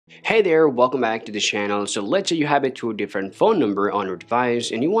Hey there, welcome back to the channel. So let's say you have a two different phone number on your device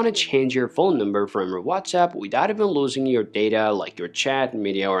and you want to change your phone number from your WhatsApp without even losing your data like your chat,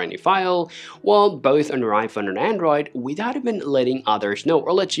 media or any file, well, both on your iPhone and Android without even letting others know.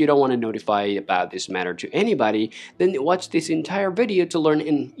 Or let's say you don't want to notify about this matter to anybody, then watch this entire video to learn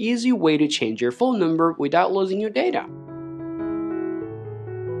an easy way to change your phone number without losing your data.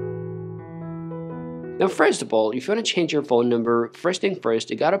 Now, first of all, if you want to change your phone number, first thing first,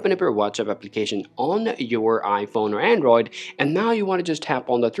 you gotta open up your WhatsApp application on your iPhone or Android, and now you want to just tap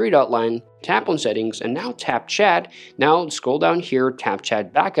on the three dot line, tap on settings, and now tap chat. Now scroll down here, tap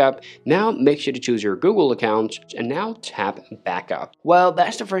chat backup. Now make sure to choose your Google account, and now tap backup. Well,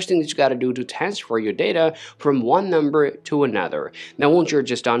 that's the first thing that you gotta do to transfer your data from one number to another. Now, once you're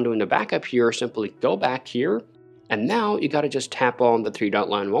just done doing the backup here, simply go back here. And now you gotta just tap on the three dot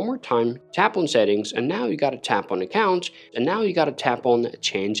line one more time, tap on settings, and now you gotta tap on accounts, and now you gotta tap on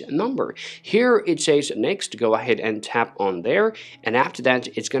change number. Here it says next, go ahead and tap on there, and after that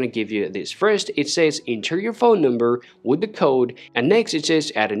it's gonna give you this. First it says enter your phone number with the code, and next it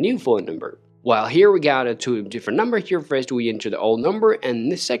says add a new phone number. Well, here we got a two different number here. First we enter the old number,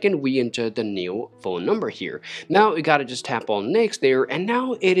 and the second we enter the new phone number here. Now we gotta just tap on next there, and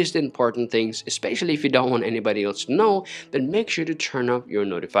now it is the important things, especially if you don't want anybody else to know, then make sure to turn up your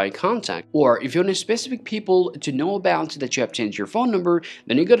notify contact. Or if you want specific people to know about that you have changed your phone number,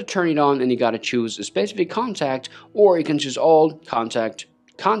 then you gotta turn it on and you gotta choose a specific contact, or you can choose all contacts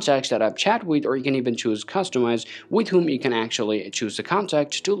that I've chat with, or you can even choose customize with whom you can actually choose the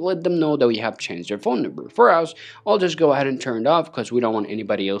contact to let them know that we have changed their phone number. For us, I'll just go ahead and turn it off because we don't want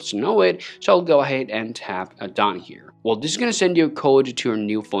anybody else to know it, so I'll go ahead and tap done here. Well, this is going to send you a code to your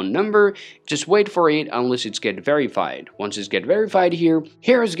new phone number. Just wait for it unless it's get verified. Once it's get verified here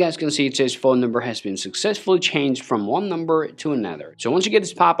as you guys can see, it says phone number has been successfully changed from one number to another. So once you get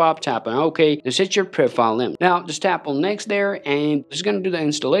this pop-up, tap on OK to set your profile name. Now just tap on next there, and it's going to do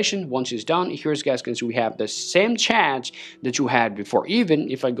the installation. Once it's done, here as you guys can see, we have the same chat that you had before. Even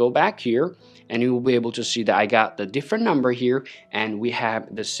if I go back here, and you will be able to see that I got the different number here and we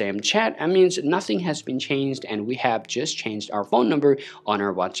have the same chat. That means nothing has been changed and we have just changed our phone number on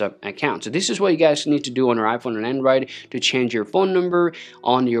our WhatsApp account. So this is what you guys need to do on your iPhone and Android to change your phone number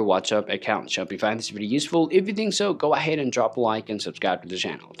on your WhatsApp account. So if you find this video useful, if you think so, go ahead and drop a like and subscribe to the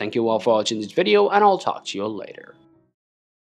channel. Thank you all for watching this video, and I'll talk to you all later.